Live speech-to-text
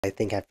I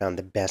think I found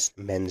the best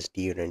men's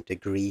deodorant,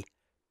 Degree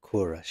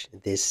Cool Rush.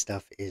 This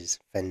stuff is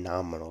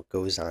phenomenal.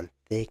 Goes on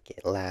thick.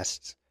 It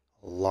lasts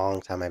a long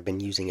time. I've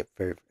been using it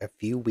for a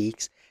few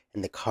weeks,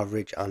 and the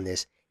coverage on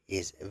this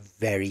is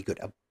very good,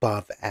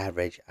 above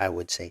average, I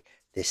would say.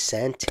 The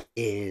scent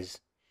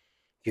is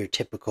your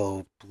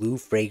typical blue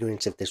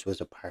fragrance. If this was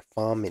a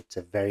parfum, it's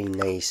a very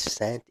nice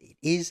scent. It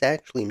is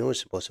actually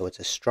noticeable, so it's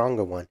a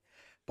stronger one.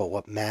 But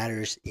what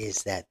matters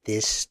is that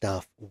this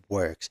stuff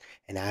works.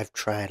 And I've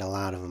tried a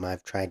lot of them.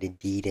 I've tried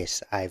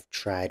Adidas, I've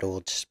tried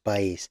Old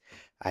Spice,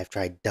 I've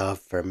tried Dove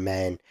for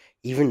men.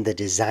 Even the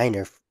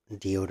designer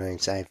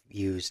deodorants I've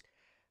used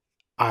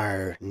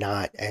are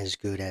not as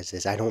good as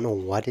this. I don't know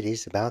what it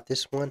is about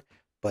this one,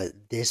 but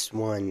this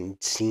one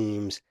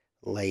seems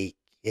like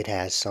it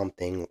has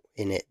something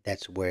in it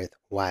that's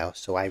worthwhile.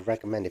 So I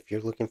recommend, if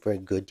you're looking for a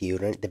good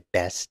deodorant, the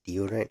best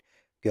deodorant,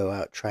 go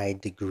out, try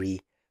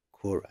Degree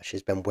Cool Rush.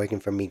 It's been working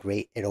for me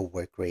great. It'll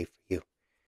work great for you.